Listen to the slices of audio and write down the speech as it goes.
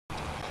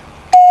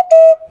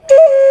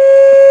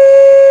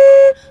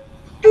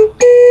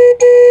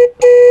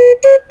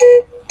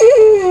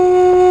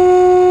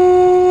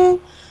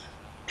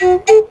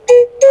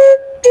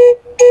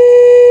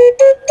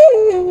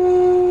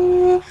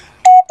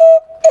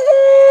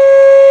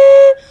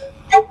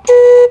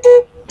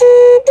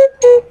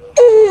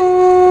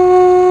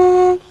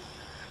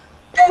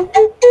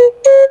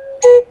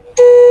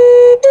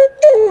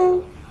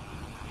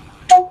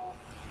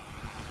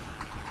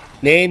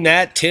Name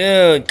that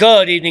tune.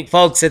 Good evening,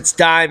 folks. It's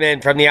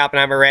Diamond from the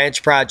Oppenheimer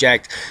Ranch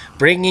Project,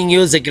 bringing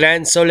you the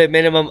Grand Solar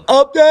Minimum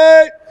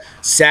update.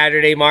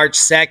 Saturday, March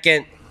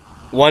 2nd,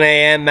 1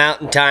 a.m.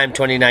 Mountain Time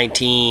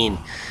 2019.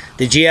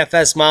 The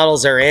GFS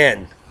models are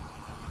in.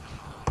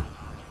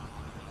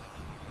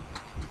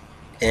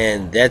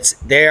 And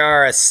they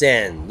are a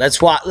sin.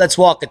 Let's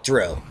walk it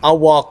through. I'll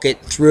walk it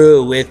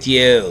through with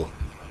you.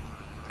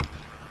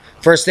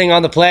 First thing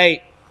on the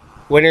plate,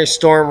 Winter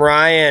Storm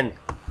Ryan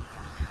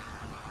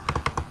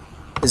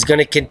is going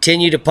to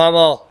continue to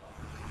pummel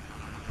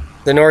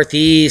the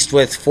Northeast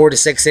with 4 to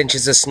 6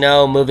 inches of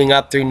snow, moving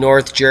up through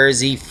North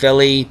Jersey,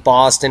 Philly,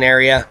 Boston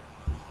area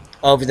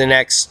over the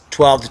next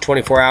 12 to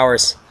 24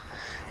 hours.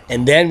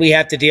 And then we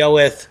have to deal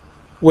with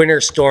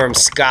Winter Storm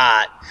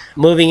Scott,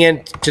 moving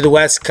into the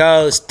West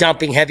Coast,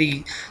 dumping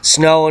heavy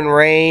snow and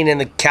rain in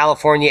the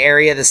California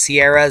area, the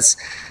Sierras,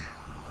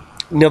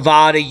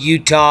 Nevada,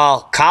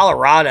 Utah,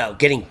 Colorado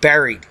getting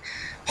buried.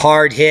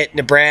 Hard hit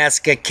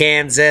Nebraska,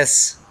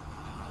 Kansas,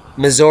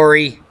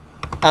 Missouri,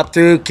 up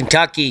through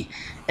Kentucky,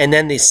 and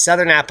then the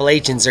southern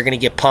Appalachians are going to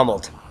get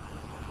pummeled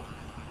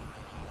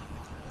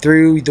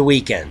through the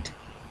weekend.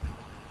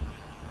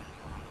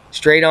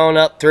 Straight on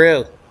up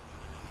through.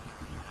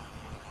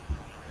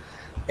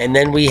 And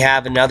then we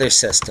have another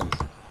system.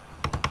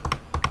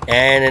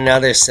 And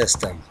another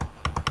system.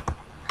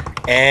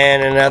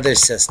 And another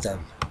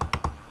system.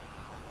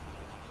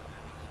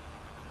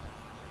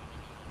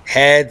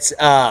 Heads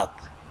up.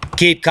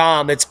 Keep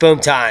calm. It's boom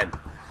time.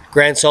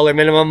 Grand solar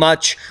minimum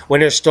much.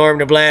 Winter storm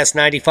to blast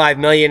 95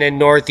 million in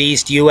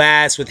Northeast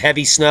U.S. with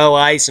heavy snow,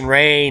 ice, and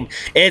rain.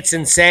 It's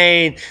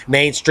insane.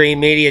 Mainstream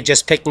media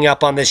just picking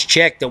up on this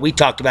chick that we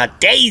talked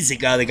about days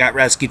ago that got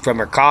rescued from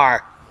her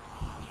car.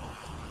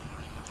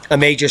 A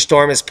major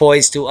storm is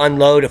poised to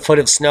unload a foot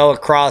of snow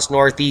across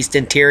Northeast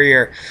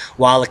interior,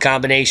 while a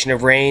combination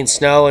of rain,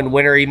 snow, and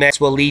wintry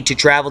mix will lead to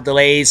travel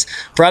delays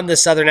from the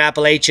southern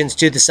Appalachians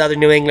to the southern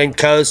New England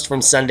coast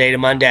from Sunday to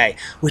Monday,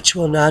 which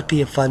will not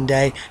be a fun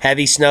day.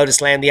 Heavy snow to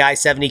slam the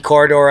I-70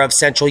 corridor of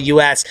central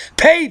U.S.,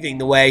 paving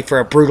the way for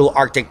a brutal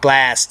Arctic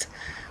blast.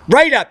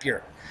 Right up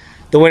here.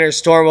 The winter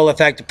storm will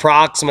affect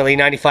approximately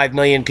 95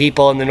 million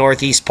people in the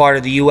northeast part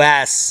of the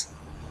U.S.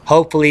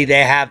 Hopefully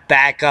they have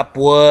backup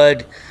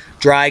wood,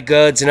 dry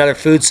goods, and other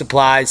food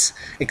supplies.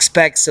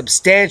 Expect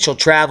substantial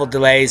travel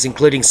delays,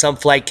 including some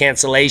flight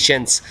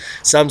cancellations.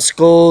 Some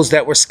schools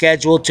that were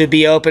scheduled to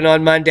be open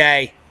on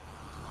Monday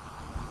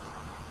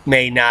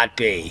may not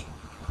be.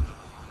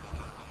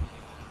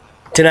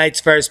 Tonight's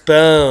first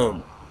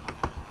boom.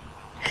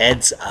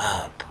 Heads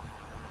up.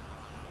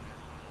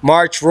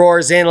 March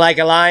roars in like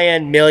a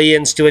lion.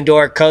 Millions to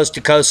endure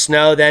coast-to-coast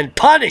snow, then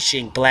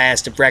punishing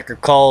blast of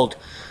record cold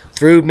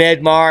through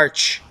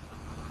mid-March.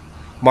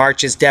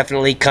 March is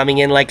definitely coming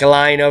in like a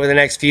lion over the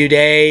next few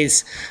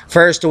days.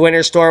 First, a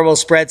winter storm will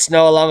spread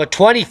snow along a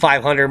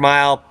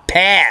 2,500-mile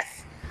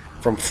path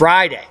from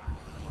Friday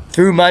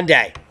through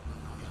Monday.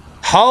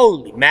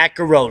 Holy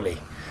macaroni.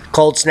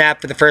 Cold snap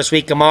for the first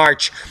week of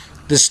March.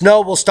 The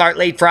snow will start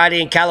late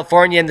Friday in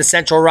California and the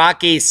Central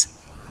Rockies.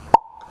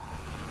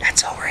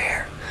 That's over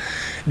here.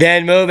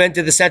 Then move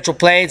into the Central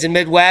Plains and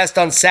Midwest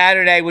on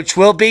Saturday, which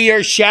will be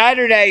your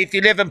Saturday if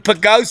you live in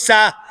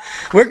Pagosa.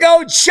 We're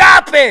going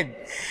shopping,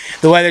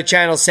 the Weather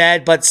Channel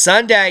said, but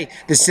Sunday,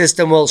 the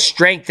system will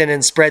strengthen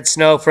and spread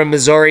snow from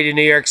Missouri to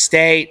New York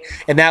State,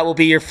 and that will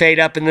be your fate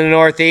up in the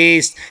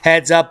Northeast.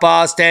 Heads up,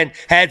 Boston.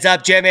 Heads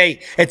up,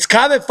 Jimmy. It's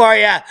coming for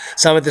you.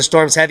 Some of the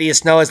storm's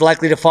heaviest snow is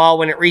likely to fall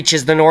when it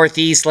reaches the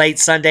Northeast late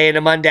Sunday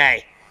into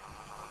Monday.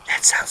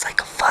 That sounds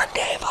like a fun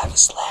day if I was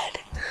sled.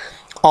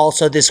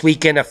 Also this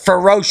weekend, a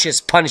ferocious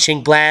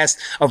punishing blast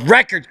of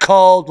record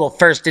cold will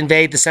first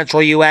invade the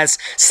central U.S.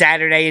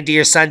 Saturday into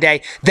your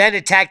Sunday, then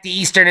attack the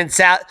eastern and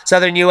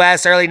southern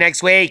U.S. early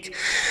next week.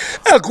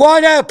 The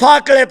iguana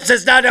apocalypse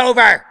is not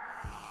over.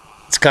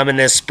 It's coming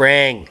this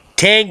spring.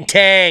 Ting,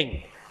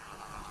 ting.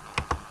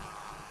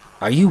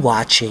 Are you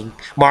watching?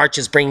 March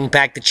is bringing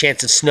back the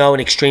chance of snow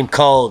and extreme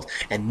cold,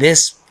 and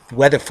this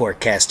weather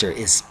forecaster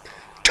is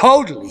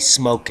totally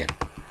smoking.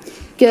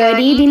 Good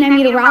evening, I'm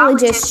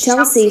meteorologist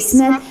Chelsea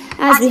Smith.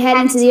 As we head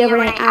into the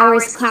overnight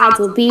hours, clouds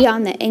will be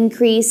on the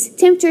increase.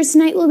 Temperatures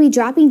tonight will be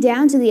dropping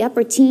down to the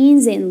upper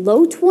teens and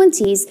low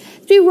 20s.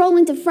 As we roll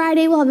into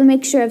Friday, we'll have a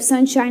mixture of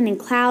sunshine and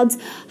clouds.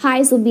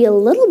 Highs will be a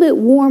little bit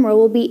warmer.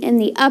 We'll be in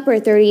the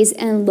upper 30s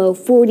and low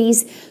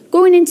 40s.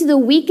 Going into the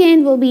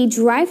weekend, we'll be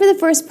dry for the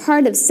first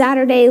part of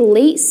Saturday,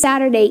 late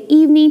Saturday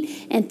evening,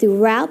 and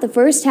throughout the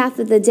first half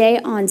of the day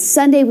on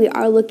Sunday, we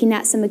are looking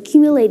at some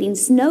accumulating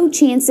snow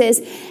chances,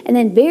 and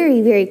then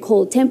very, very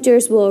cold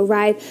temperatures will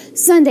arrive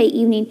Sunday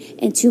evening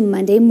into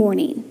Monday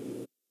morning.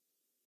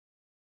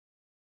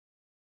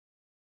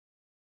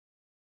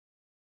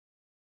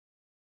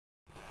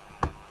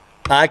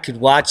 I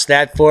could watch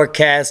that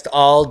forecast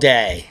all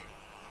day,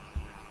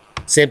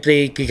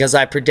 simply because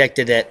I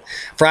predicted it.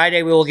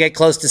 Friday, we will get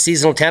close to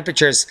seasonal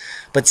temperatures,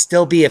 but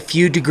still be a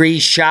few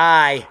degrees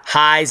shy.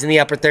 Highs in the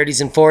upper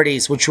 30s and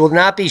 40s, which will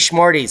not be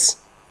shorties.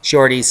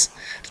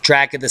 The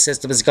track of the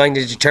system is going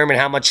to determine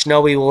how much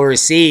snow we will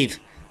receive.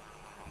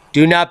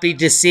 Do not be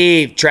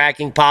deceived.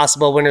 Tracking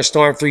possible winter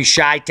storm through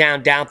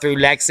Chi-Town down through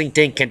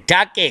Lexington,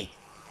 Kentucky.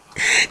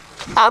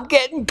 I'm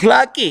getting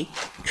plucky.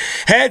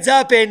 Heads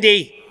up,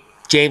 Indy.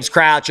 James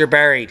Crouch, you're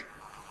buried.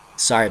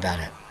 Sorry about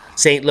it.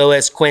 St.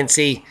 Louis,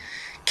 Quincy,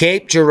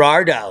 Cape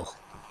Girardeau.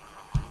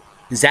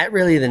 Is that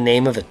really the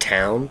name of a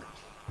town?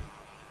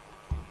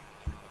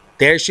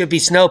 There should be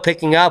snow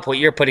picking up what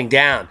you're putting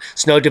down.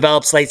 Snow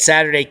develops late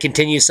Saturday,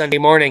 continues Sunday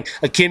morning.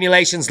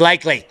 Accumulations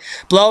likely.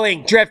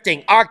 Blowing,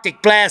 drifting,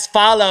 Arctic blast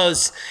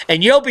follows,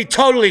 and you'll be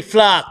totally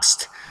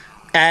fluxed.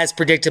 As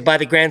predicted by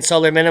the Grand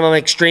Solar Minimum,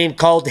 extreme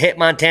cold hit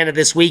Montana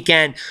this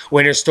weekend.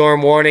 Winter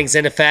storm warnings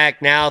in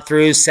effect now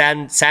through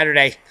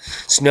Saturday.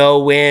 Snow,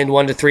 wind,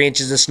 1 to 3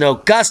 inches of snow,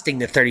 gusting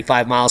to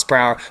 35 miles per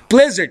hour.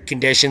 Blizzard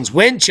conditions,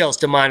 wind chills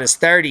to minus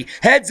 30.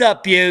 Heads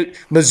up, Butte,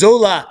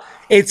 Missoula.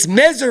 It's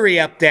misery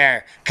up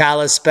there.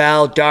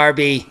 Kalispell,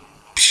 Darby.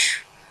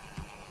 Phew.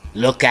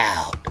 Look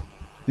out.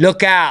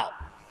 Look out.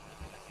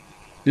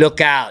 Look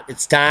out.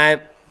 It's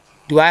time.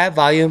 Do I have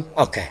volume?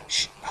 Okay.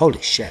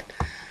 Holy shit.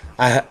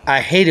 I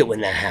hate it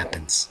when that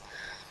happens.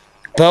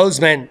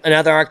 Bozeman,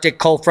 another Arctic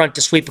cold front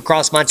to sweep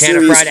across Montana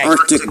Serious Friday.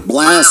 Arctic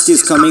blast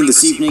is coming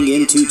this evening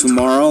into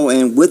tomorrow,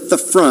 and with the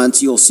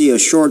front, you'll see a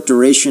short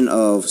duration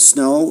of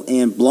snow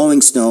and blowing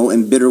snow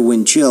and bitter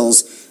wind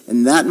chills,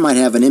 and that might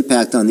have an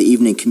impact on the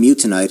evening commute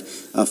tonight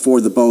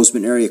for the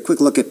Bozeman area.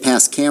 Quick look at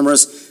past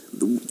cameras.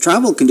 The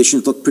travel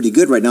conditions look pretty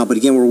good right now, but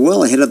again, we're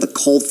well ahead of the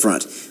cold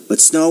front. But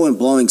snow and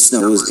blowing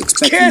snow is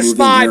expected to move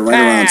in here right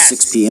around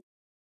 6 p.m.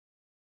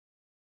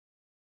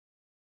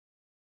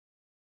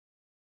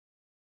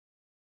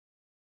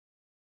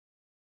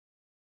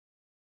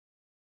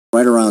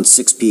 Right around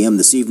 6 p.m.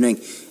 this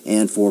evening,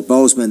 and for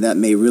Bozeman, that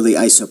may really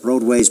ice up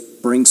roadways,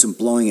 bring some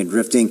blowing and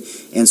drifting,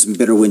 and some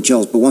bitter wind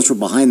chills. But once we're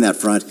behind that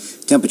front,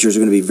 temperatures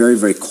are going to be very,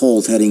 very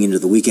cold heading into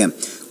the weekend.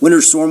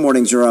 Winter storm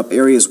warnings are up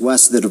areas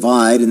west of the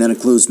Divide, and that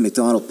includes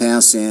McDonald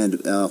Pass and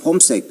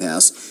Homestake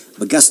Pass.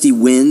 But gusty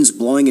winds,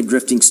 blowing and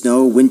drifting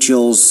snow, wind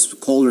chills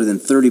colder than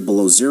 30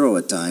 below zero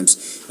at times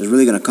is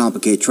really going to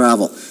complicate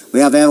travel.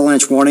 We have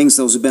avalanche warnings.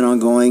 Those have been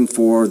ongoing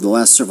for the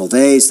last several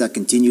days. That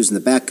continues in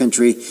the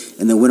backcountry,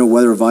 and the winter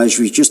weather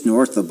advisory just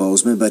north of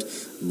Bozeman. But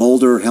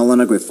Boulder,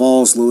 Helena, Great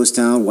Falls,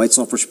 Lewistown, White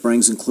Sulphur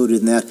Springs included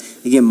in that.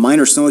 Again,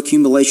 minor snow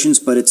accumulations,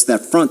 but it's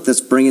that front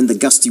that's bringing the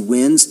gusty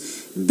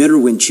winds, bitter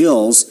wind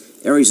chills,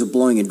 areas of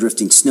blowing and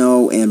drifting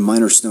snow, and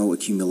minor snow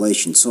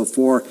accumulation. So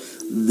for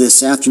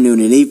this afternoon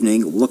and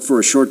evening, look for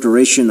a short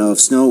duration of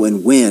snow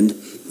and wind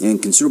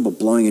and considerable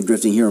blowing and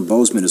drifting here in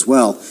Bozeman as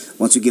well.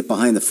 Once we get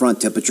behind the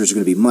front, temperatures are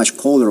going to be much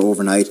colder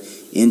overnight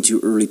into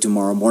early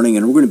tomorrow morning,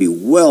 and we're going to be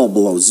well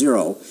below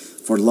zero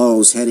for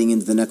lows heading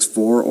into the next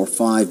 4 or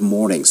 5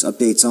 mornings.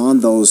 Updates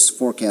on those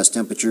forecast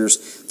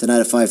temperatures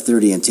tonight at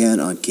 5:30 and 10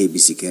 on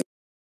KBCK.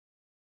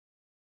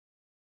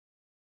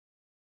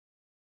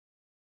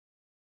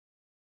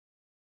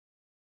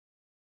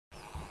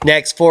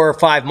 Next 4 or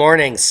 5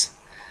 mornings,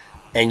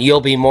 and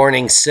you'll be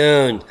morning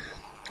soon.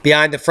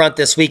 Behind the front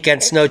this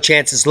weekend, snow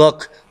chances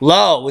look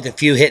low with a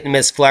few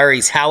hit-and-miss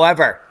flurries.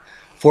 However,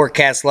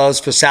 forecast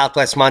lows for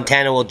southwest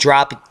Montana will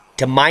drop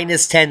to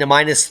minus 10 to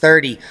minus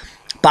 30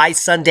 by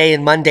Sunday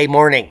and Monday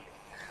morning.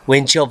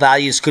 Wind chill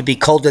values could be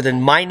colder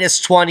than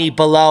minus 20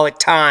 below at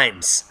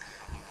times,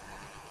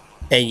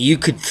 and you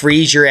could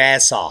freeze your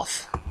ass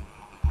off.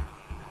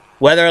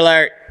 Weather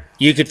alert,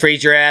 you could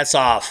freeze your ass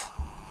off.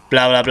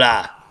 Blah, blah,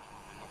 blah.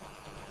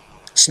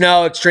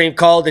 Snow, extreme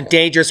cold, and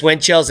dangerous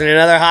wind chills, and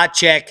another hot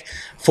check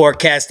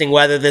forecasting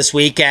weather this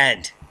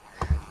weekend.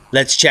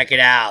 Let's check it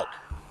out.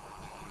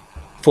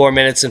 4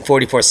 minutes and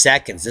 44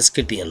 seconds. This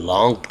could be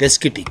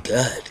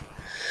good.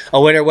 A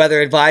winter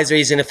weather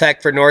advisory is in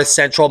effect for north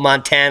central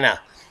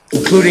Montana,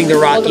 including the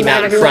Rocky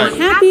Mountain front.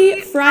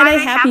 Happy Friday,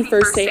 happy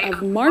first day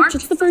of March.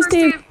 It's the first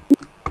day of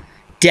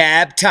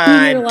dab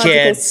time,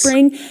 kids.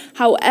 Spring.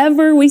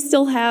 However, we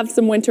still have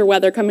some winter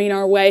weather coming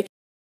our way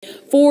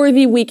for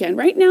the weekend.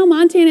 Right now,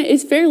 Montana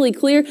is fairly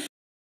clear.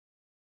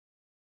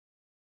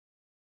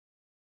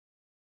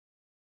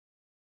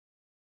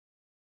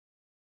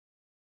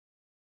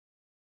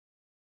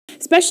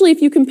 Especially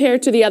if you compare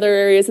to the other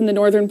areas in the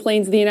northern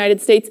plains of the United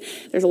States.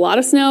 There's a lot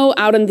of snow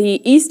out in the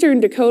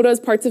eastern Dakotas,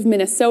 parts of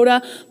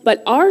Minnesota,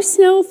 but our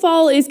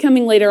snowfall is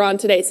coming later on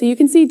today. So you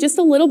can see just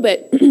a little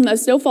bit of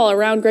snowfall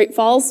around Great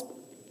Falls.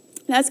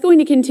 That's going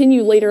to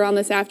continue later on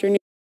this afternoon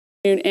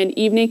and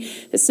evening.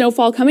 The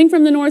snowfall coming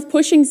from the north,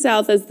 pushing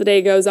south as the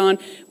day goes on.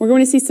 We're going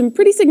to see some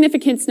pretty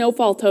significant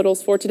snowfall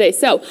totals for today.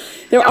 So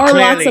there are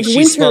lots of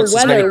winter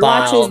weather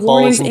watches,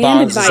 warnings, and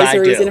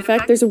advisories. In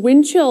effect, there's a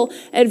wind chill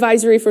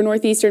advisory for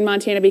northeastern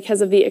Montana because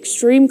of the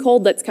extreme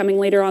cold that's coming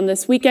later on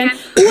this weekend.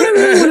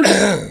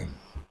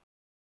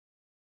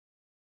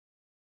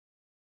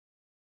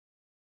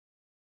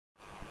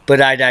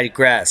 But I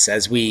digress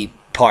as we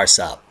parse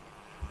up.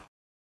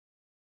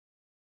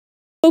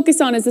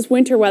 Focus on is this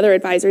winter weather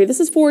advisory. This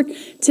is for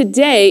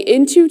today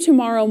into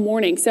tomorrow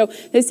morning. So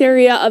this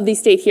area of the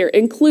state here,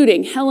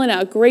 including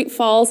Helena, Great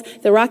Falls,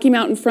 the Rocky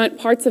Mountain front,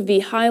 parts of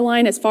the High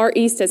Line as far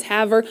east as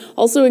Havre,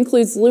 also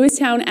includes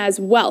Lewistown as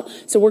well.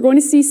 So we're going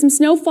to see some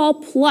snowfall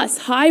plus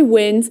high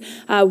winds,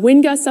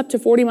 wind gusts up to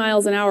 40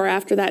 miles an hour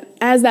after that,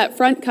 as that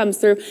front comes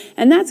through.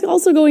 And that's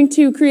also going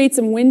to create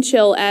some wind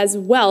chill as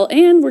well.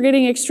 And we're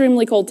getting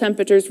extremely cold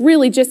temperatures,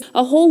 really just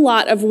a whole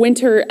lot of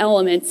winter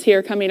elements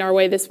here coming our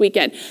way this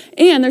weekend.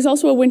 And there's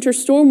also a winter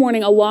storm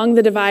warning along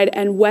the divide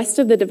and west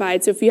of the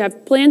divide. So if you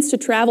have plans to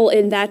travel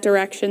in that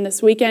direction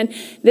this weekend,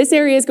 this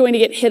area is going to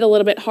get hit a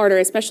little bit harder,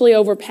 especially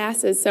over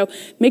passes. So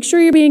make sure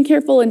you're being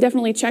careful and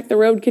definitely check the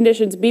road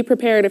conditions. Be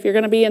prepared if you're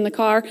going to be in the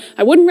car.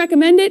 I wouldn't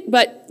recommend it,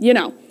 but you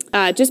know.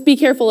 Just be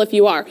careful if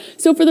you are.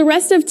 So for the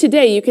rest of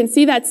today, you can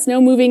see that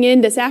snow moving in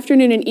this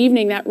afternoon and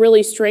evening, that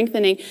really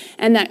strengthening,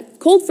 and that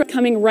cold front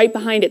coming right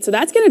behind it. So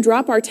that's going to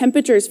drop our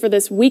temperatures for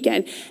this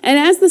weekend. And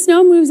as the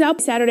snow moves out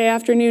Saturday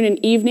afternoon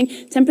and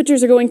evening,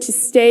 temperatures are going to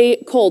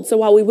stay cold. So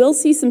while we will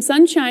see some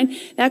sunshine,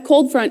 that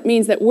cold front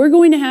means that we're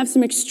going to have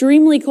some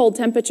extremely cold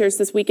temperatures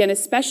this weekend,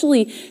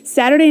 especially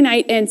Saturday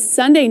night and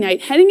Sunday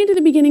night. Heading into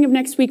the beginning of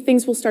next week,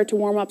 things will start to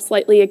warm up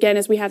slightly again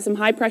as we have some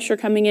high pressure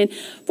coming in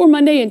for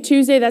Monday and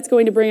Tuesday. That's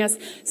going to bring us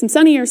some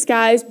sunnier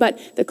skies,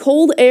 but the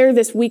cold air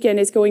this weekend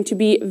is going to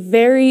be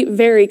very,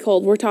 very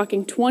cold. We're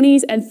talking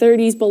 20s and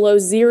 30s below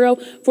zero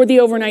for the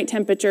overnight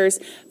temperatures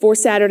for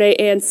Saturday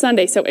and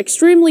Sunday. So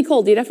extremely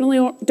cold. You definitely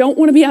don't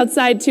want to be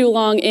outside too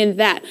long in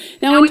that.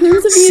 Now, in terms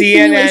of the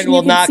accumulation,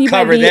 you can see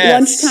by the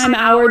lunchtime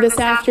hour this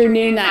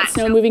afternoon that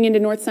snow moving into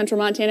north central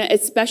Montana,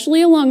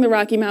 especially along the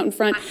Rocky Mountain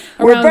front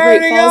around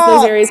Great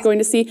Falls. Those areas going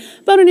to see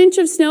about an inch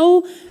of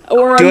snow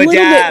or a little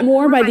bit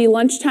more by the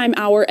lunchtime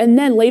hour. And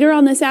then later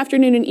on this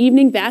afternoon and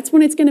evening, that's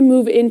when it's going to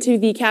move into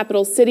the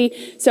capital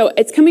city. So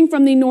it's coming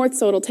from the north,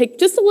 so it'll take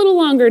just a little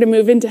longer to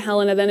move into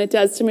Helena than it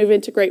does to move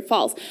into Great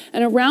Falls.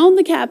 And around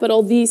the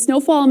capital, the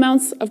snowfall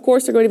amounts, of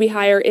course, are going to be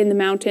higher in the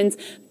mountains.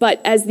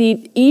 But as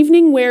the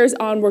evening wears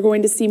on, we're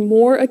going to see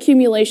more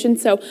accumulation.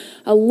 So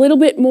a little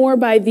bit more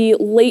by the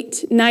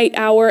late night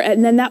hour,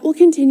 and then that will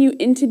continue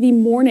into the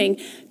morning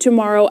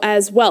tomorrow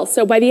as well.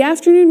 So by the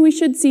afternoon, we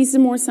should see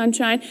some more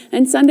sunshine,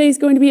 and Sunday is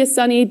going to be a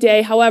sunny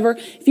day. However,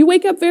 if you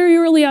wake up very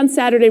early on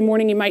Saturday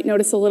morning, you might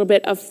notice a little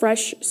bit of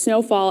fresh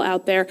snowfall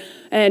out there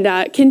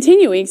and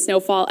continuing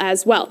snowfall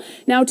as well.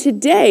 Now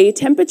today,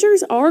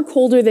 temperatures are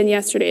colder than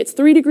yesterday. It's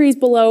 3 degrees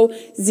below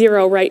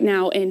zero right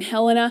now in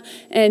Helena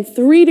and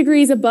 3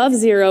 degrees above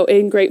zero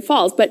in Great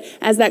Falls. But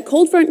as that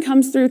cold front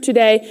comes through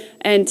today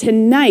and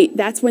tonight,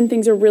 that's when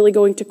things are really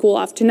going to cool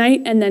off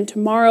tonight and then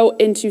tomorrow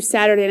into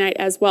Saturday night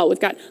as well. We've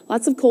got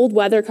lots of cold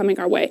weather coming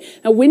our way.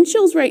 Now wind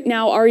chills right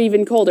now are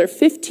even colder,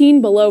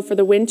 15 below for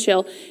the wind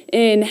chill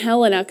in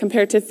Helena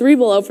compared to 3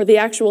 below for the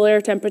actual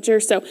air temperature.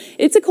 So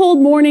it's a cold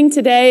morning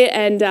today,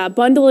 and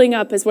bundling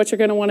up is what you're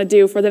going to want to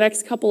do for the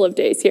next couple of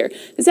days here.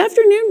 This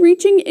afternoon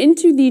reaching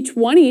into the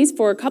 20s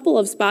for a couple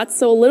of spots,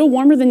 so a little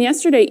warmer than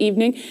yesterday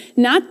evening.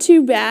 Not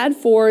too bad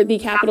for the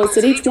capital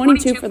city,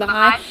 22 for the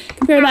high.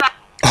 Compare that.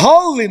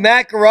 Holy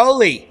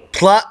macaroni,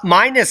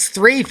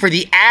 -3 for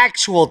the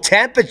actual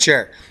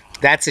temperature.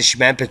 That's a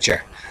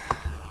schmemperature.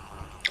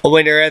 A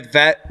winter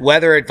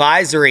weather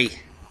advisory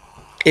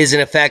is in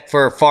effect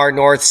for far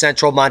north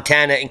central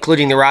Montana,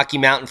 including the Rocky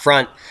Mountain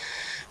front.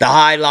 The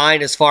high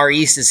line as far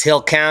east as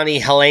Hill County,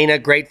 Helena,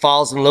 Great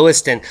Falls, and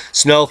Lewiston.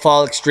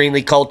 Snowfall,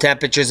 extremely cold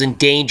temperatures, and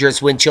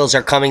dangerous wind chills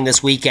are coming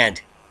this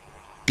weekend.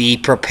 Be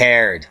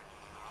prepared.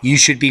 You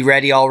should be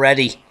ready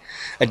already.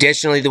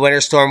 Additionally, the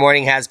winter storm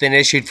warning has been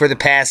issued for the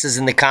passes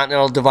in the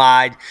Continental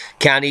Divide,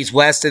 counties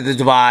west of the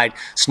Divide.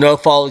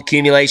 Snowfall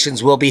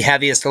accumulations will be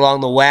heaviest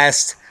along the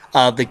west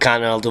of the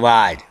Continental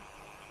Divide.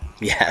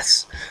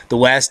 Yes, the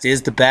west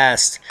is the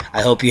best.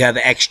 I hope you have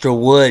extra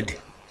wood.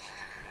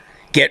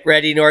 Get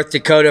ready, North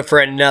Dakota, for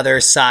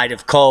another side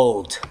of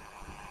cold.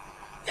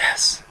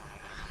 Yes.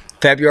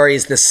 February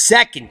is the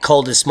second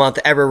coldest month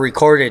ever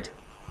recorded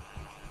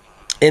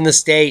in the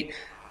state.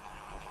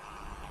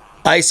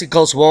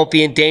 Icicles won't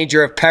be in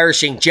danger of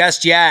perishing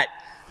just yet.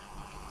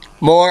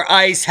 More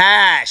ice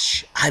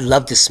hash. I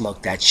love to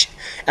smoke that.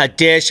 A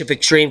dish of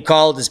extreme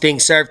cold is being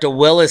served to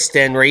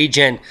Williston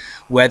region,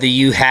 whether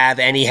you have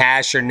any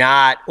hash or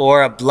not,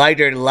 or a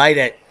blighter to light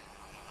it.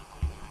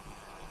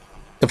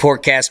 The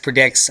forecast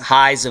predicts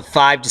highs of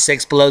 5 to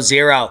 6 below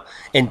zero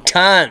and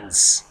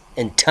tons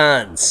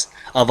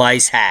of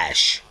ice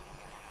hash.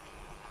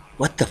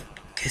 What the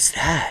fuck is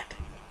that?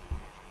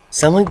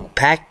 Someone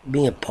packed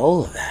me a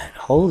bowl of that.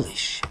 Holy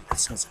shit, that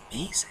sounds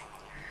amazing.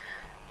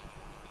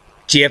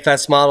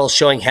 GFS model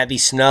showing heavy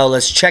snow.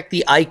 Let's check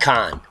the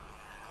icon.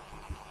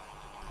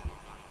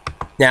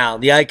 Now,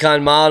 the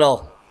icon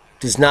model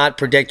does not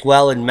predict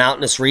well in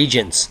mountainous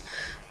regions,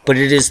 but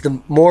it is the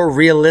more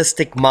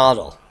realistic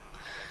model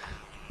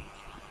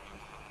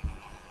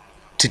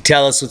to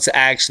tell us what's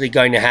actually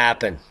going to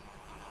happen.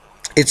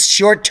 It's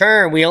short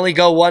term. We only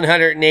go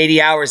 180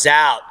 hours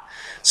out.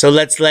 So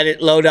let's let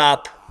it load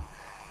up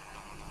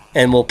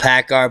and we'll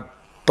pack our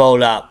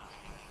boat up.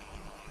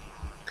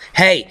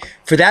 Hey,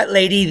 for that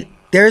lady,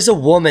 there's a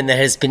woman that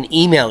has been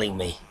emailing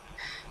me.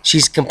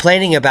 She's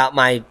complaining about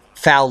my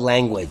foul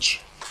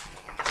language.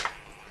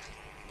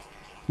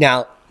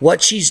 Now,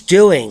 what she's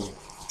doing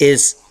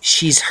is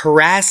she's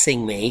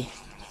harassing me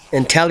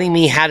and telling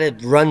me how to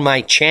run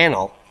my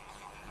channel.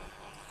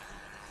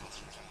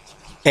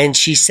 And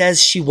she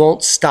says she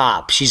won't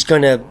stop. She's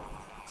going to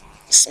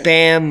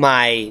spam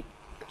my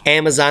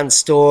Amazon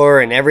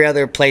store and every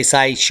other place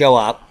I show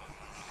up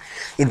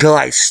until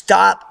I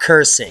stop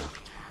cursing.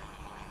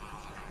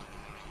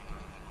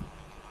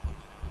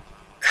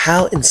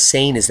 How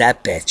insane is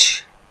that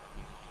bitch?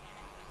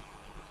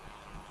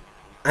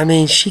 I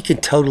mean, she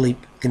could totally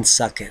can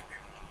suck it.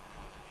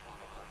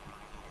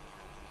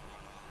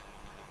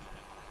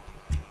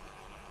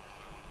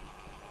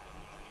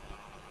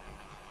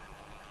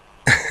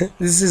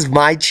 This is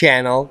my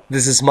channel.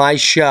 This is my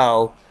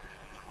show.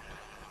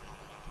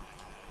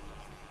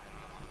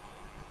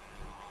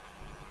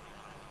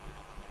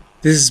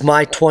 This is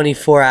my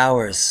 24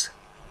 hours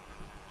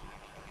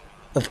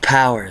of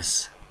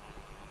powers.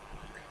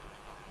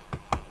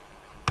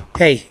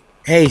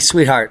 Hey,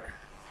 sweetheart.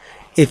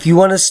 If you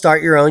want to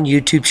start your own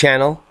YouTube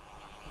channel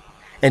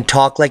and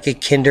talk like a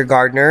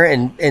kindergartner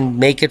and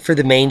make it for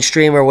the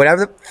mainstream or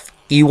whatever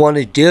you want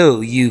to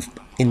do, you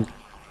in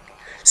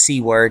C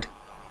word,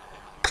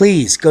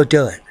 please go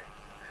do it.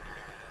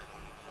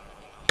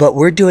 But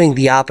we're doing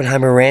the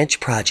Oppenheimer Ranch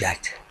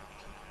Project.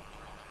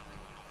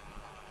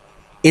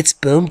 It's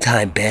boom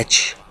time,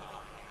 bitch.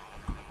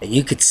 And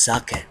you could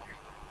suck it.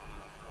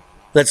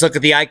 Let's look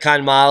at the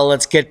icon model.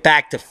 Let's get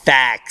back to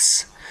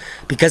facts.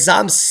 Because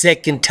I'm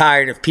sick and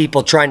tired of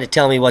people trying to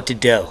tell me what to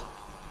do.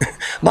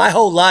 My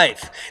whole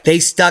life, they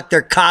stuck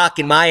their cock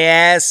in my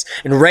ass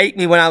and raped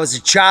me when I was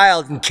a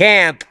child in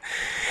camp.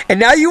 And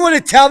now you want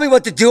to tell me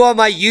what to do on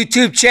my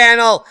YouTube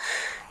channel?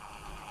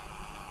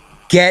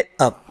 Get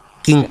a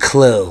fucking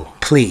clue,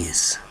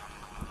 please.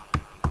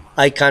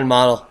 Icon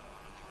model.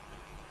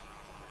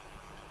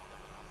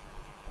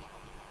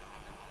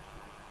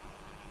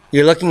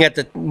 You're looking at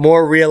the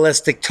more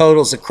realistic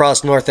totals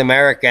across North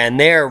America, and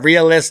they're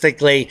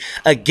realistically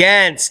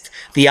against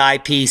the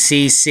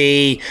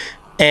IPCC,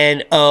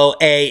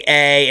 NOAA,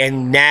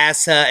 and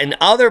NASA, and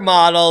other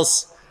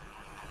models,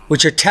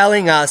 which are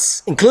telling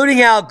us, including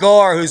Al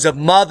Gore, who's a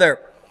mother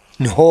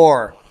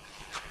whore,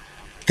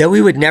 that we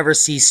would never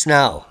see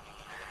snow.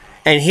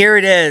 And here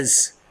it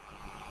is,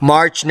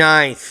 March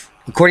 9th,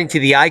 according to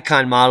the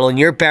icon model, and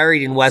you're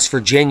buried in West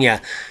Virginia.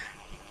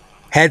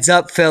 Heads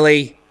up,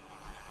 Philly.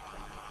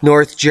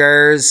 North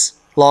Jersey,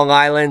 Long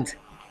Island,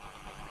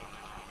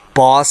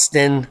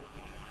 Boston,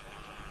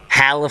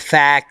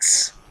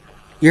 Halifax.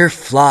 You're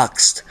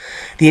fluxed.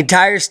 The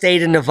entire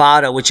state of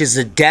Nevada, which is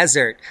a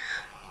desert,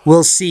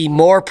 will see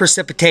more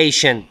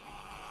precipitation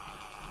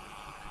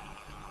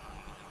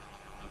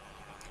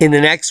in the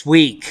next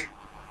week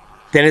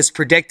than is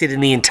predicted in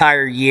the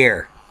entire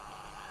year.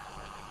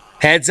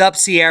 Heads up,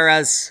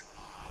 Sierras.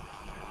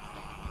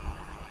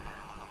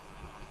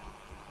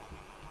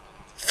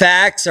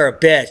 Facts are a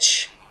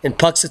bitch. And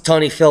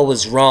Puxatawny Phil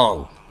was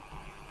wrong.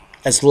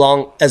 As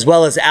well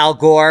as Al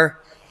Gore,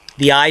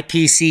 the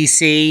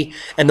IPCC,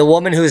 and the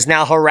woman who is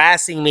now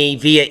harassing me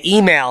via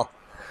email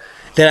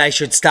that I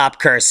should stop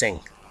cursing.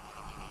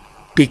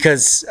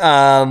 Because,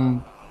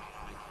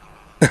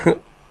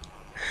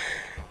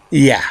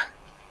 yeah.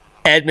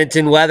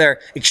 Edmonton weather,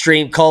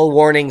 extreme cold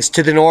warnings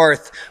to the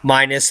north,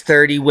 minus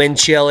 30 wind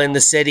chill in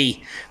the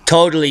city.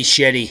 Totally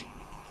shitty.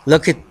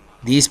 Look at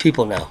these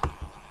people now.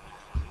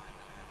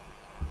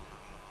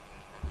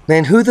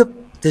 Man, who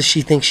does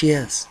she think she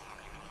is?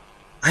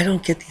 I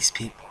don't get these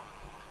people.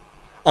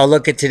 A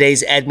look at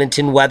today's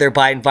Edmonton weather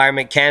by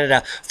Environment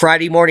Canada.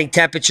 Friday morning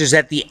temperatures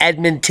at the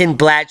Edmonton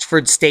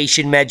Blatchford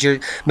station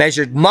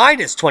measured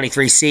minus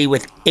 23 C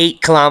with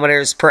 8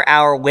 kilometers per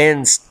hour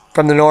winds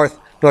from the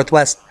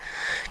northwest,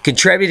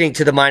 contributing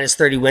to the minus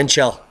 30 wind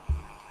chill.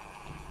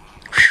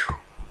 Whew.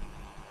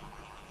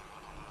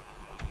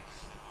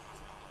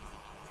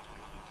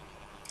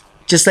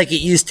 Just like it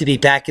used to be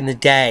back in the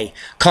day.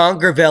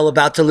 Congerville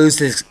about to lose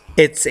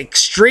its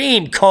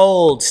extreme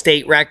cold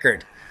state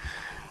record.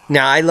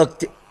 Now, I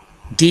looked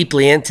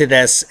deeply into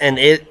this, and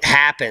it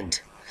happened.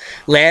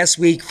 Last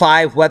week,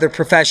 5 weather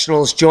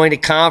professionals joined a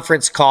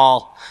conference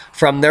call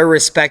from their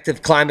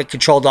respective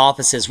climate-controlled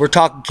offices. We're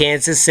talking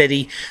Kansas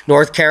City,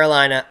 North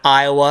Carolina,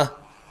 Iowa,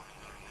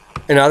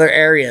 and other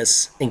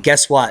areas. And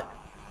guess what?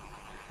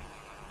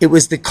 It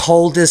was the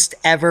coldest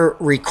ever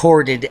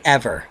recorded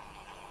ever.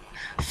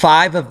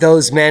 5 of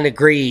those men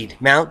agreed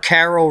Mount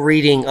Carroll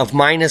reading of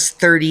minus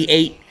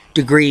 38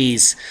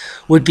 degrees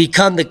would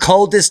become the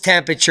coldest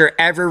temperature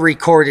ever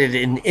recorded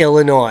in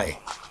Illinois.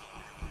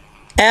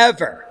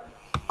 Ever.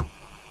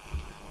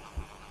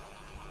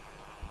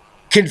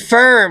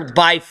 Confirmed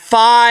by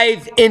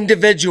 5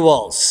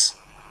 individuals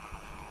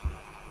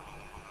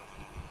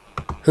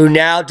who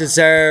now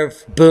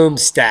deserve boom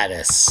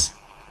status.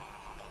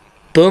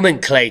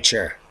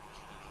 Boomenclature.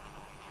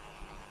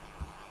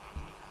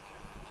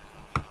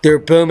 They're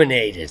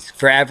boominated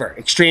forever.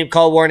 Extreme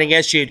cold warning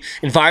issued.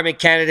 Environment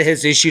Canada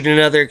has issued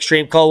another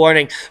extreme cold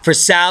warning for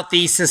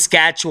southeast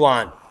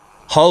Saskatchewan.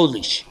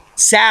 Holy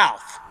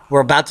south.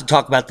 We're about to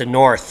talk about the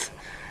north,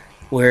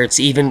 where it's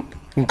even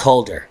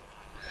colder.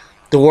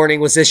 The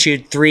warning was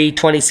issued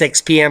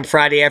 3:26 p.m.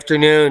 Friday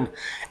afternoon.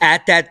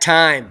 At that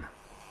time,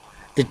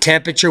 the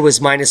temperature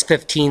was minus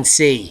 15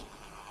 C.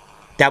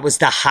 That was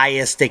the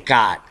highest it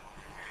got.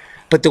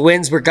 But the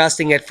winds were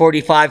gusting at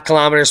 45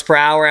 kilometers per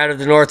hour out of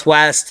the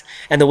northwest,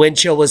 and the wind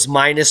chill was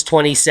minus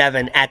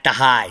 27 at the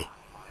high.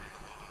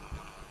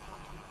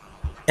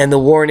 And the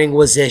warning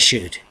was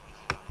issued.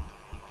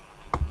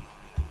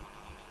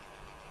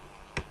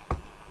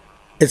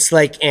 It's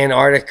like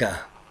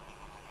Antarctica.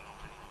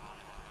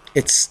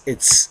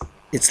 It's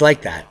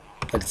like that,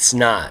 but it's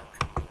not.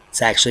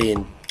 It's actually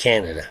in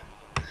Canada.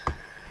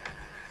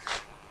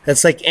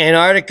 That's like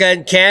Antarctica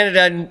and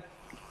Canada.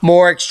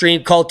 More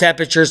extreme cold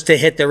temperatures to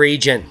hit the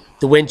region.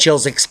 The wind chill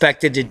is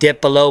expected to dip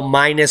below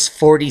minus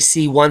 40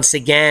 C once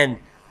again.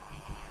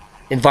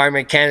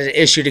 Environment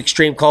Canada issued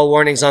extreme cold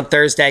warnings on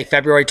Thursday,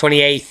 February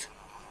 28th.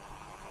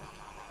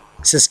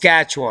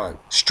 Saskatchewan,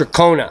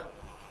 Strathcona,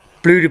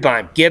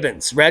 Blütebeim,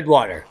 Gibbons,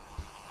 Redwater.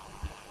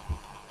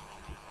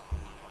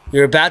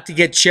 You're about to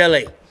get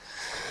chilly.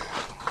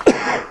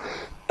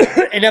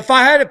 And if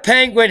I had a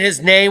penguin,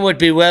 his name would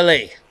be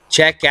Willie.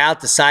 Check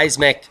out the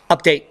seismic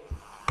update.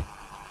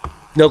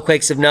 No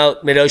quakes of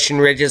note. Mid-ocean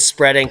ridges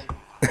spreading.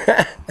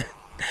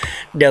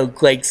 No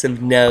quakes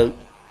of note.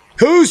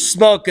 Who's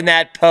smoking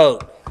that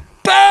pote?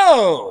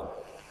 Boom!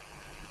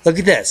 Look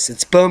at this.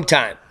 It's boom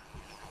time.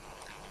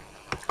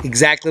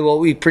 Exactly what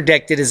we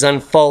predicted is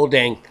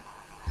unfolding.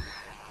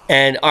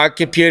 And our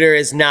computer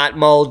is not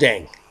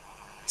molding.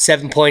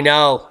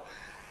 7.0.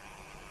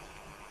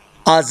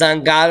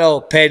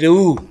 Azangado,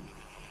 Peru.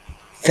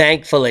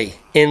 Thankfully,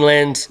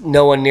 inland,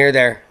 no one near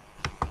there.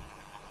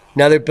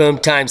 Another boom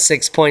time,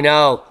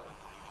 6.0.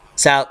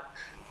 South,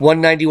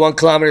 191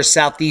 kilometers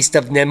southeast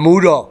of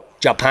Nemuro,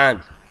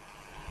 Japan.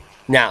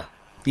 Now,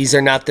 these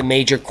are not the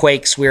major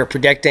quakes we are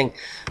predicting,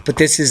 but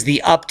this is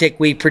the uptick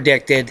we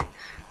predicted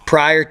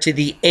prior to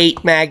the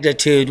 8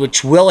 magnitude,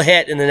 which will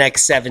hit in the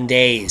next 7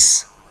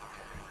 days.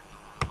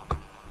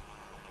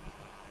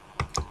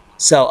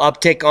 So,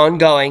 uptick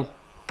ongoing.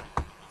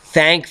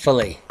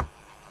 Thankfully,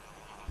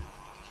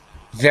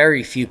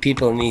 very few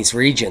people in these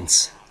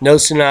regions. No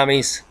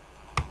tsunamis.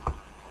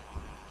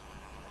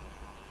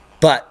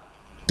 But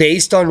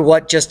based on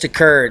what just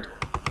occurred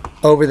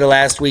over the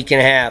last week and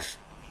a half,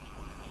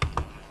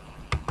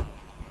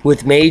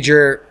 with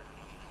major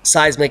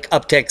seismic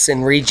upticks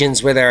in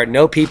regions where there are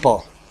no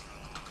people,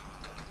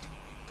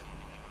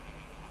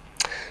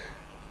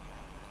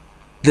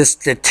 the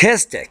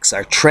statistics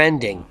are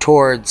trending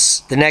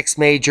towards the next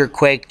major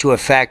quake to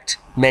affect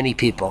many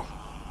people.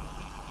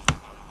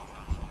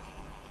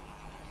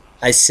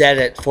 I said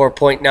it,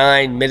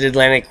 4.9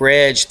 Mid-Atlantic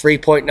Ridge,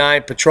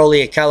 3.9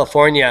 Petrolia,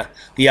 California.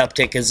 The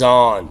uptick is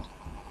on.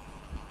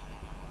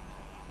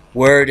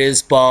 Word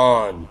is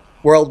born.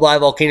 Worldwide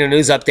volcano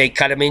news update,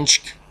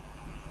 Kataminsk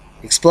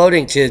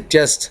exploding to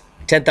just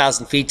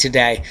 10,000 feet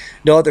today.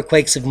 No other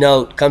quakes of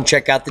note. Come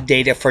check out the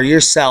data for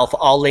yourself.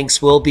 All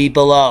links will be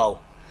below.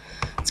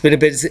 It's been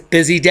a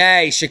busy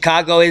day.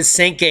 Chicago is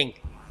sinking.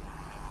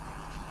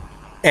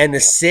 And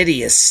the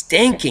city is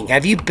stinking.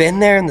 Have you been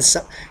there in the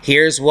summer?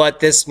 Here's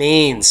what this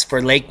means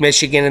for Lake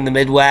Michigan and the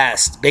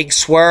Midwest. Big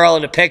swirl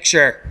in a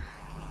picture.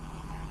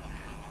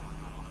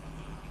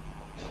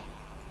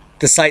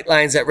 The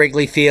sightlines at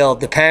Wrigley Field.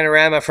 The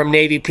panorama from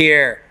Navy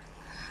Pier.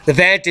 The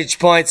vantage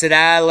points at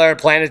Adler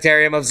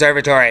Planetarium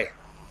Observatory.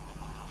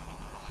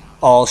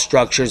 All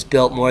structures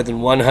built more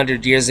than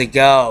 100 years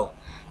ago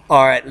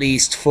are at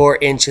least 4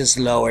 inches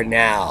lower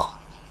now.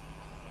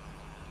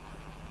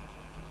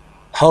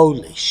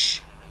 Holy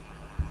sh!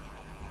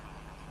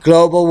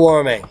 Global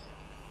warming.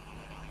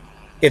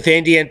 If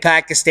India and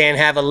Pakistan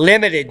have a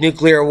limited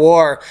nuclear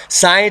war,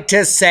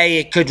 scientists say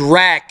it could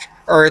wreck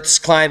Earth's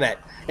climate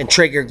and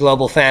trigger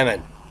global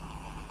famine.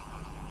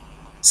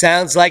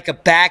 Sounds like a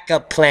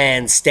backup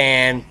plan,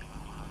 Stan.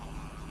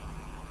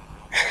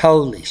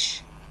 Holy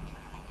sh!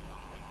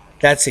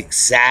 That's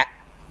exactly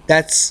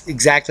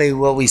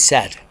what we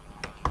said.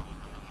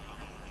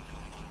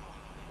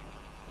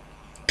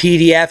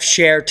 PDF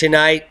share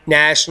tonight,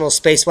 National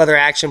Space Weather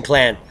Action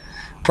Plan.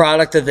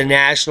 Product of the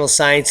National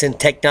Science and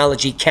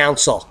Technology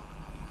Council.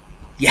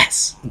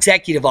 Yes,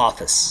 Executive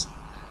Office.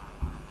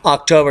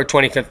 October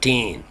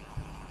 2015.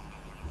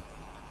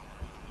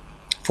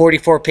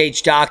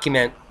 44-page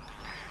document.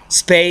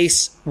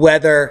 Space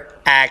Weather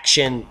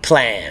Action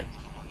Plan.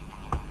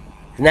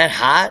 Isn't that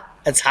hot?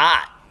 That's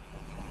hot.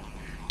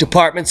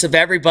 Departments of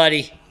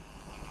everybody.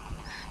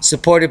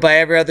 Supported by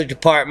every other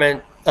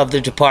department of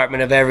the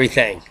Department of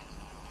Everything.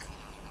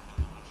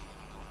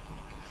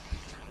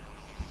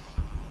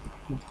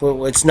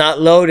 Well, it's not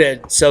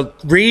loaded, so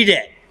read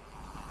it.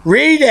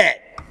 Read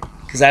it!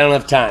 Because I don't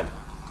have time.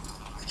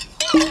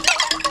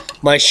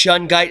 My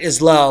shungite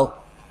is low.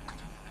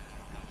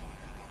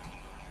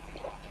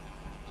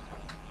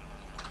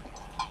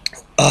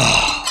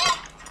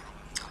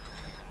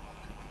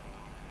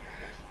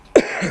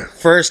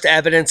 first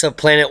evidence of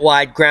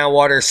planet-wide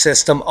groundwater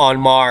system on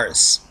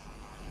Mars?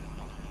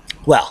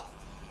 Well,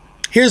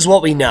 here's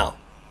what we know.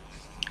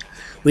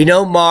 We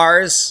know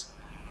Mars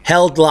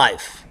held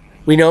life.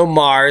 We know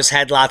Mars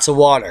had lots of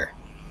water.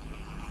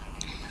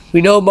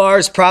 We know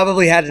Mars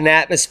probably had an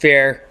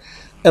atmosphere,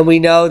 and we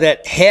know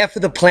that half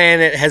of the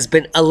planet has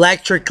been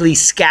electrically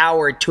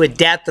scoured to a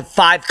depth of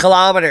 5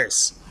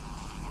 kilometers.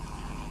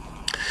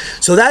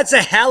 So that's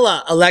a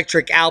hella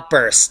electric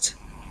outburst.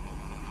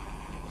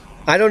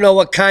 I don't know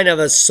what kind of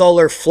a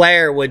solar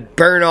flare would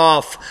burn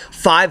off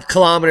 5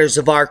 kilometers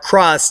of our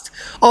crust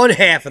on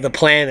half of the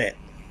planet.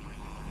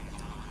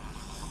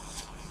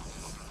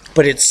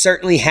 But it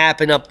certainly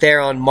happened up there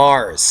on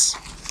Mars,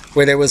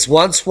 where there was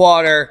once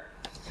water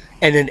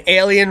and an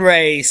alien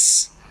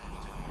race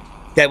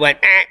that went,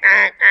 ah,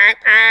 ah, ah,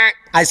 ah.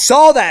 I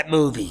saw that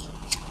movie.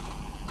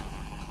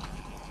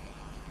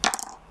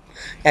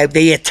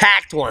 They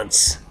attacked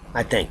once,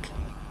 I think.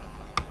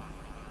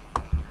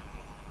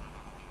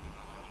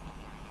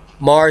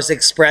 Mars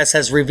Express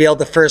has revealed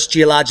the first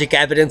geologic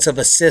evidence of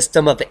a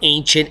system of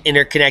ancient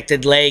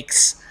interconnected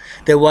lakes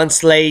that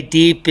once lay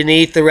deep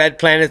beneath the red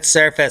planet's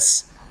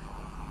surface,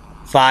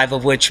 5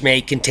 of which may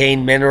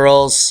contain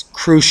minerals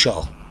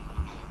crucial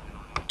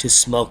to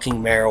smoking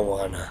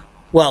marijuana.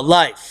 Well,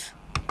 life.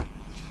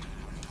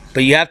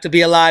 But you have to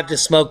be alive to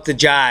smoke the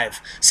jive.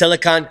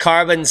 Silicon,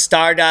 carbon,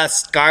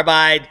 stardust,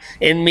 carbide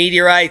in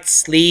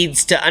meteorites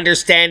leads to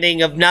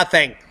understanding of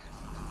nothing.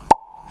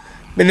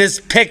 And this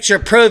picture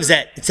proves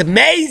it. It's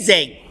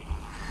amazing.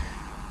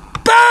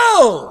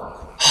 Boom!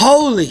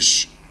 Holy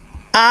sh...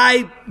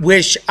 I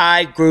wish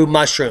I grew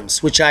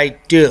mushrooms, which I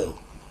do.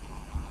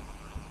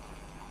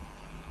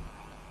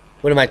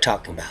 What am I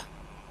talking about?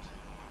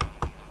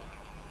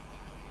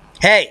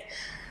 Hey,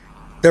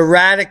 the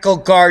radical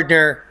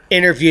Gardner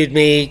interviewed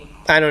me,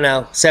 I don't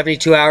know,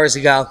 72 hours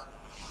ago,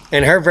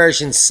 and her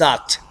version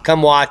sucked.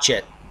 Come watch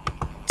it.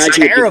 It's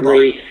terrible.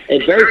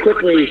 It very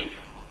quickly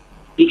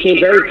became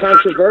very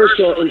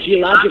controversial in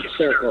geologic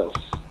circles.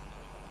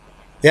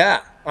 Yeah,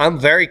 I'm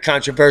very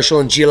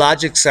controversial in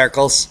geologic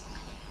circles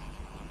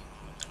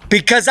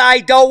because I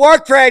don't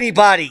work for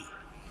anybody.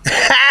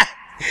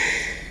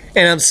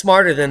 And I'm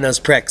smarter than those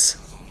pricks.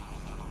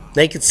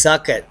 They could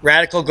suck it.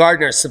 Radical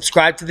Gardner,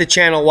 subscribe to the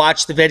channel,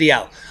 watch the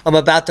video. I'm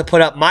about to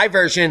put up my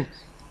version,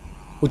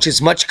 which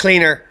is much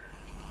cleaner,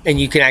 and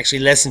you can actually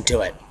listen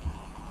to it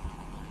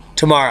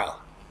tomorrow.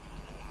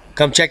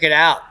 Come check it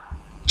out.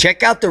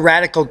 Check out the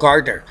Radical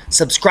Gardner.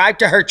 Subscribe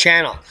to her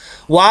channel.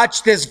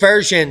 Watch this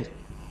version.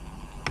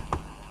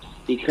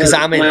 Because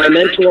my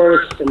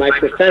mentors and my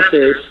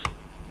professors,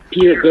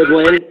 Peter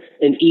Goodwin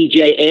and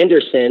E.J.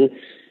 Anderson,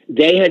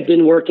 they had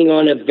been working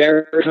on a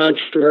very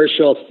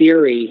controversial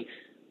theory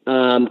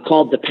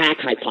called the pack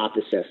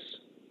hypothesis.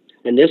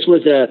 And this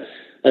was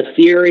a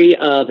theory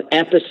of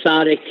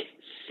episodic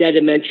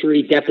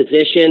sedimentary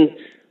deposition,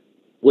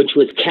 which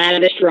was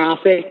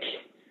catastrophic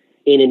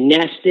in a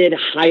nested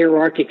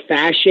hierarchic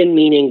fashion,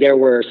 meaning there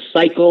were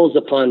cycles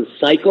upon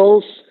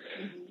cycles.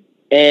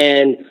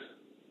 And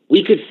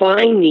we could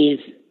find these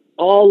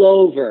all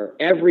over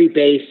every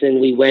basin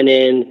we went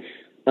in,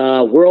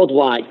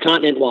 worldwide,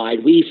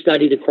 continent-wide. We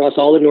studied across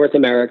all of North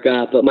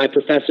America, but my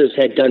professors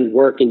had done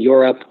work in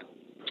Europe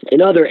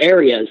and other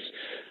areas.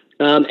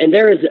 And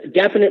there is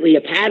definitely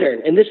a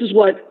pattern. And this is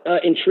what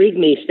intrigued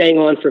me staying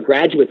on for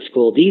graduate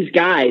school. These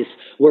guys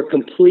were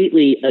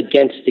completely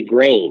against the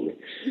grain.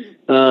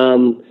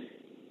 And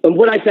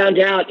what I found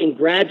out in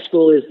grad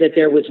school is that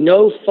there was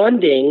no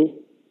funding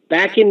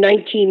back in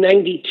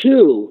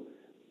 1992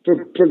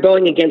 for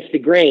going against the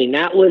grain.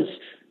 That was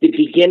the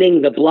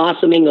beginning, the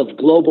blossoming of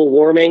global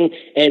warming.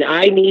 And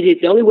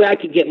the only way I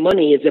could get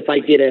money is if I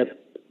did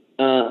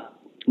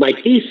my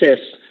thesis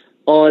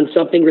on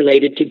something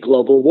related to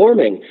global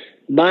warming.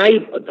 My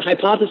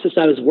hypothesis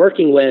I was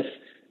working with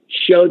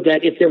showed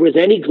that if there was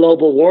any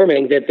global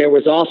warming, that there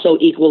was also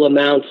equal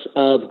amounts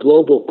of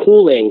global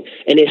cooling,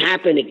 and it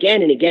happened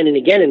again and again and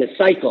again in a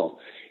cycle.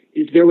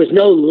 There was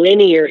no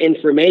linear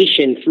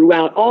information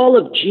throughout all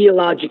of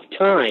geologic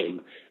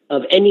time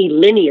of any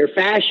linear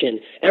fashion.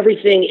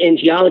 Everything in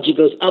geology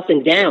goes up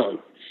and down,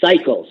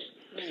 cycles.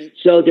 Right.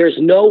 So there's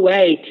no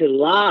way to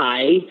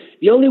lie.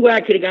 The only way I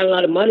could have got a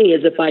lot of money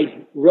is if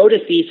I wrote a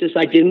thesis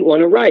I didn't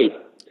want to write.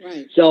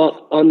 Right.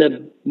 So on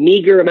the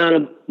meager amount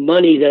of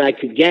money that I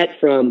could get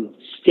from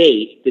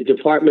state, the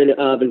Department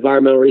of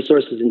Environmental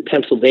Resources in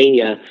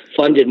Pennsylvania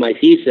funded my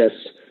thesis.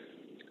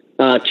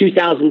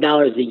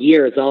 $2,000 a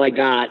year is all I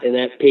got, and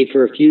that paid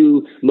for a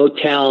few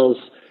motels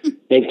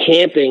and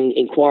camping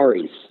in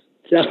quarries.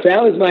 So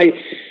that was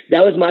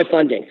my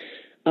funding.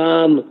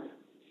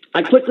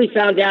 I quickly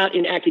found out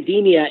in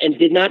academia and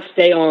did not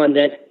stay on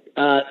that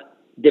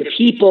the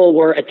people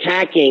were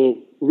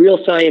attacking real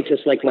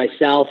scientists like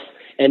myself,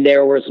 and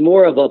there was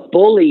more of a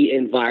bully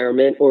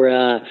environment or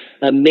a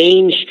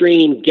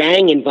mainstream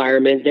gang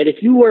environment that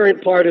if you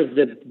weren't part of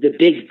the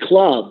big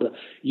club,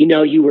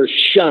 you were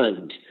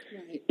shunned.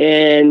 Right.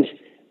 And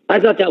I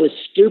thought that was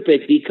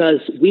stupid because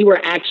we were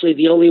actually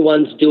the only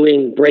ones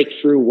doing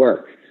breakthrough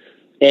work.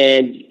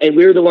 and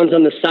we were the ones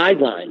on the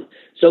sideline.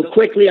 So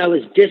quickly I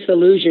was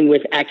disillusioned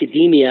with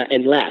academia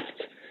and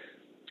left,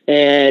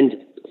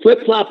 and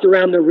flip-flopped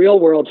around the real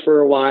world for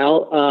a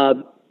while,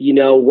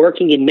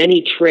 working in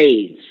many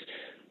trades.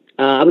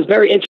 I was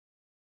very interested.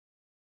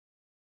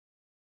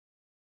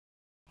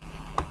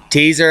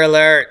 Teaser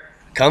alert.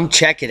 Come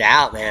check it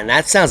out, man.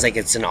 That sounds like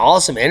it's an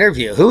awesome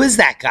interview. Who is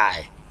that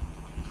guy?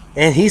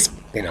 Man, he's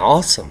been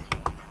awesome.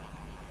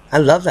 I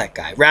love that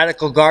guy.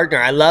 Radical Gardner.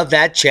 I love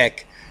that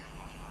chick.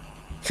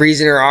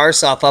 Freezing her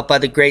arse off up by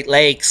the Great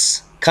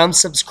Lakes. Come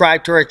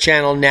subscribe to our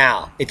channel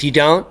now. If you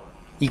don't,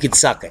 you can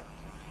suck it.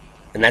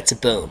 And that's a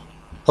boom.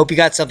 Hope you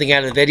got something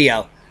out of the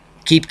video.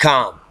 Keep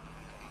calm.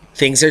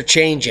 Things are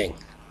changing.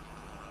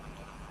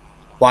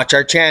 Watch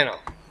our channel.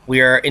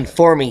 We are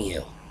informing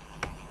you.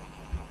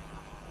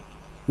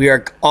 We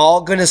are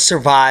all going to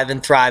survive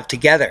and thrive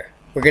together.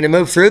 We're going to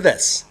move through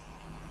this.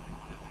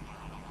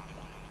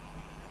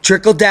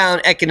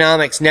 Trickle-down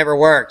economics never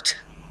worked.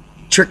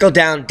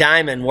 Trickle-down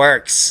diamond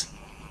works.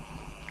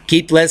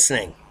 Keep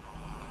listening.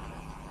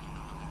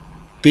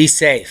 Be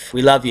safe.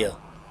 We love you.